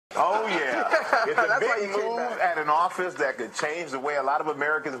Oh, yeah. It's a That's why big you came move back. at an office that could change the way a lot of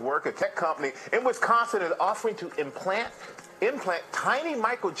Americans work. A tech company in Wisconsin is offering to implant tiny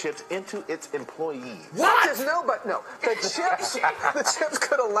microchips into its employees. What? The chips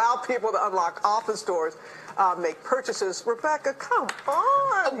could allow people to unlock office doors, make purchases. Rebecca, come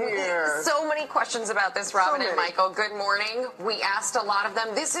on here. So many questions about this, Robin and Michael. Good morning. We asked a lot of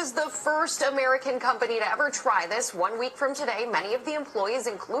them. This is the first American company to ever try this. 1 week from today, many of the employees,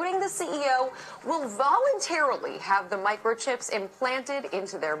 including the CEO, will voluntarily have the microchips implanted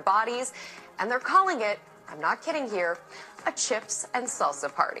into their bodies, and they're calling it, I'm not kidding here, a chips and salsa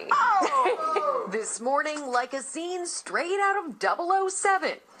party. Oh! This morning, like a scene straight out of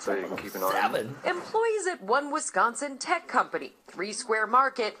 007. So you can keep an eye on it. Employees at one Wisconsin tech company, 3 Square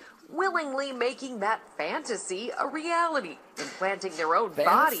Market, willingly making that fantasy a reality, implanting their own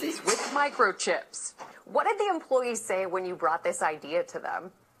bodies with microchips. What did the employees say when you brought this idea to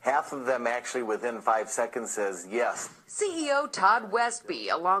them? Half of them actually within 5 seconds says yes. CEO Todd Westby,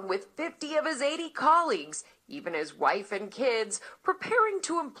 along with 50 of his 80 colleagues, even his wife and kids, preparing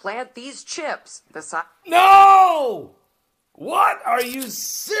to implant these chips. No! What? Are you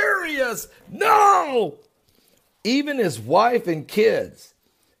serious? No! Even his wife and kids,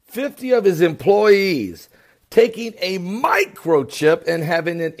 50 of his employees, taking a microchip and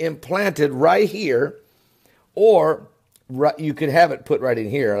having it implanted right here, or you could have it put right in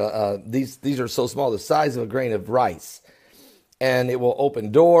here. These are so small, the size of a grain of rice. And it will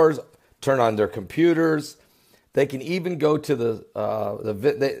open doors, turn on their computers. They can even go to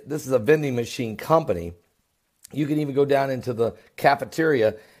this is a vending machine company. You can even go down into the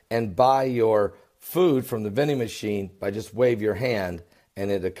cafeteria and buy your food from the vending machine by just wave your hand, and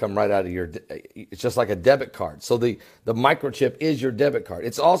it'll come right out of your, it's just like a debit card. So the microchip is your debit card.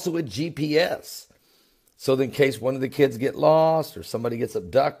 It's also a GPS. So in case one of the kids get lost, or somebody gets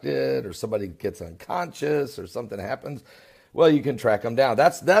abducted, or somebody gets unconscious, or something happens, well, you can track them down.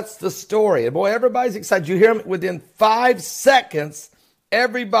 That's the story. And boy, everybody's excited. You hear them within 5 seconds,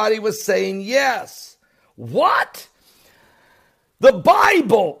 everybody was saying yes. What? The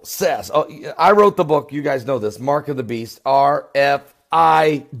Bible says, I wrote the book, you guys know this, Mark of the Beast, RFID,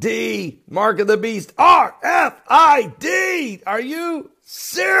 Mark of the Beast, RFID. Are you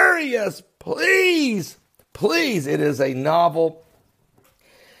serious? Please, it is a novel.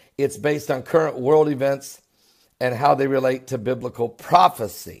 It's based on current world events and how they relate to biblical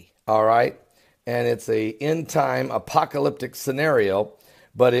prophecy, all right? And it's a end-time apocalyptic scenario,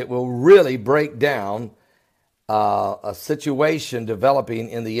 but it will really break down a situation developing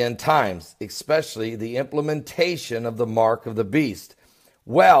in the end times, especially the implementation of the mark of the beast.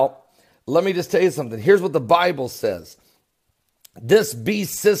 Well, let me just tell you something. Here's what the Bible says. This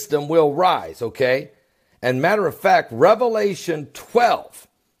beast system will rise, okay? And matter of fact, Revelation 12,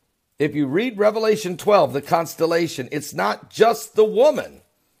 if you read Revelation 12, the constellation, it's not just the woman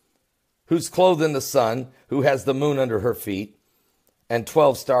who's clothed in the sun, who has the moon under her feet and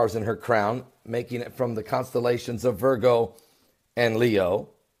 12 stars in her crown, making it from the constellations of Virgo and Leo.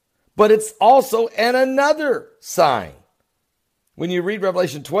 But it's also another sign. When you read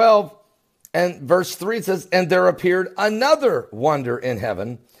Revelation 12 and verse 3, it says, and there appeared another wonder in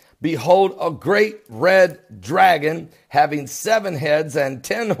heaven. Behold, a great red dragon having 7 heads and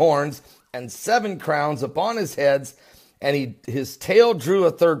 10 horns and 7 crowns upon his heads. And his tail drew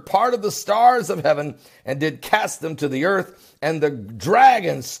a third part of the stars of heaven and did cast them to the earth. And the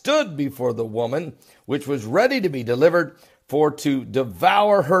dragon stood before the woman, which was ready to be delivered, for to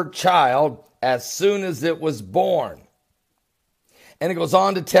devour her child as soon as it was born. And it goes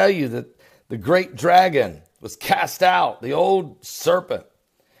on to tell you that the great dragon was cast out, the old serpent.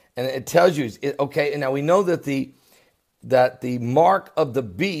 And it tells you, okay, and now we know that the mark of the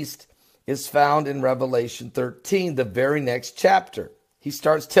beast is found in Revelation 13, the very next chapter. He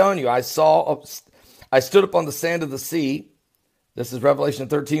starts telling you, I stood up on the sand of the sea. This is Revelation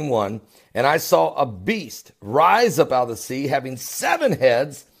 13:1. And I saw a beast rise up out of the sea, having 7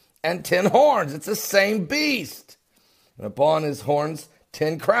 heads and 10 horns. It's the same beast. And upon his horns,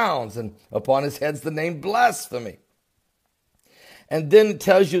 10 crowns, and upon his heads the name blasphemy. And then it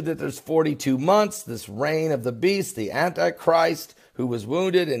tells you that there's 42 months, this reign of the beast, the Antichrist, who was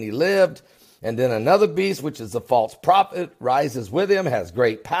wounded and he lived. And then another beast, which is the false prophet, rises with him, has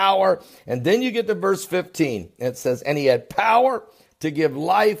great power. And then you get to verse 15. And it says, and he had power to give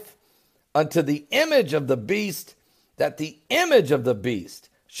life unto the image of the beast, that the image of the beast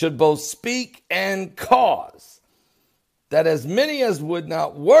should both speak and cause that as many as would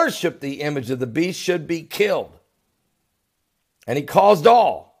not worship the image of the beast should be killed. And he caused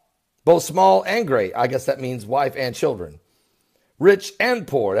all, both small and great. I guess that means wife and children. Rich and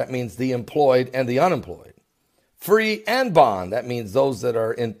poor, that means the employed and the unemployed. Free and bond, that means those that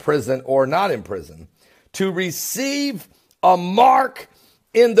are in prison or not in prison. To receive a mark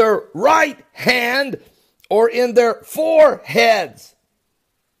in their right hand or in their foreheads,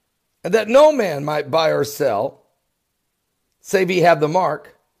 and that no man might buy or sell, save he have the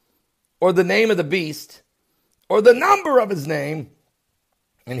mark, or the name of the beast, or the number of his name.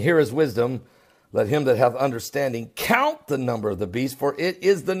 And here is wisdom. Let him that hath understanding count the number of the beast, for it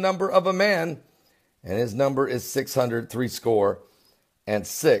is the number of a man, and his number is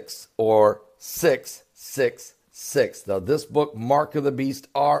 666, or 666. Now, this book, Mark of the Beast,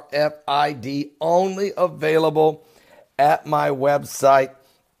 RFID, only available at my website.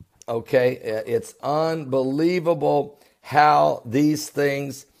 Okay, it's unbelievable how these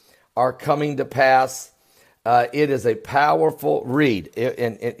things are coming to pass. It is a powerful read.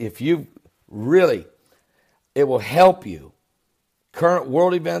 And if you really, it will help you. Current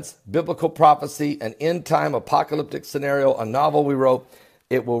world events, biblical prophecy, an end time apocalyptic scenario, a novel we wrote.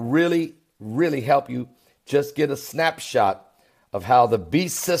 It will really, really help you just get a snapshot of how the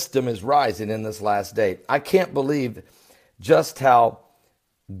beast system is rising in this last day. I can't believe just how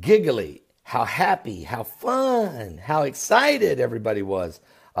giggly, how happy, how fun, how excited everybody was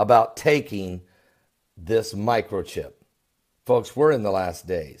about taking this microchip. Folks, we're in the last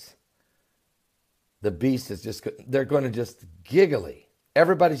days. The beast is just, they're going to just giggly.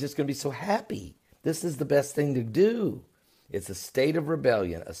 Everybody's just going to be so happy. This is the best thing to do. It's a state of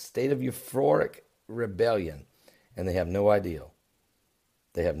rebellion, a state of euphoric rebellion. And they have no idea.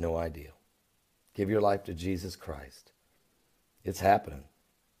 They have no idea. Give your life to Jesus Christ. It's happening.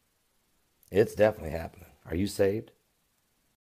 It's definitely happening. Are you saved?